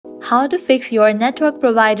How to fix your network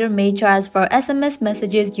provider may charge for SMS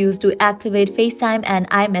messages used to activate FaceTime and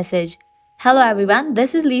iMessage. Hello everyone,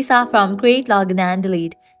 this is Lisa from Create, Login and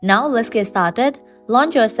Delete. Now let's get started.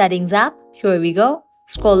 Launch your settings app. Here we go.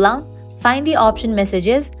 Scroll down. Find the option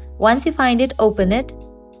messages. Once you find it, open it.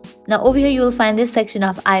 Now over here you will find this section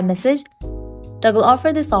of iMessage. Toggle off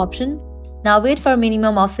for this option. Now wait for a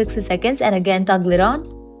minimum of 60 seconds and again toggle it on.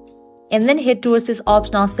 And then head towards this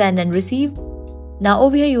option of send and receive. Now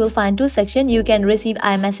over here you will find two sections you can receive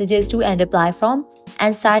iMessages to and reply from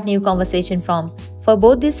and start new conversation from. For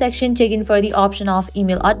both these sections, check in for the option of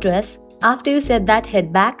email address. After you set that,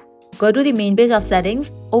 head back, go to the main page of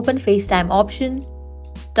settings, open FaceTime option,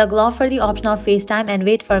 toggle off for the option of FaceTime and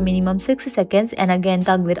wait for a minimum 60 seconds and again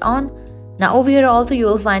toggle it on. Now over here also you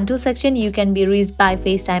will find two sections you can be reached by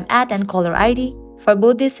FaceTime at and caller ID. For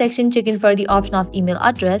both these sections, check in for the option of email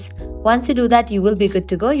address. Once you do that, you will be good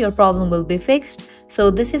to go. Your problem will be fixed.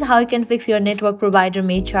 So this is how you can fix your network provider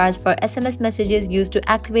may charge for SMS messages used to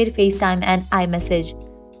activate FaceTime and iMessage.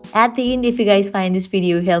 At the end, if you guys find this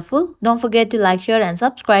video helpful, don't forget to like, share and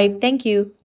subscribe. Thank you.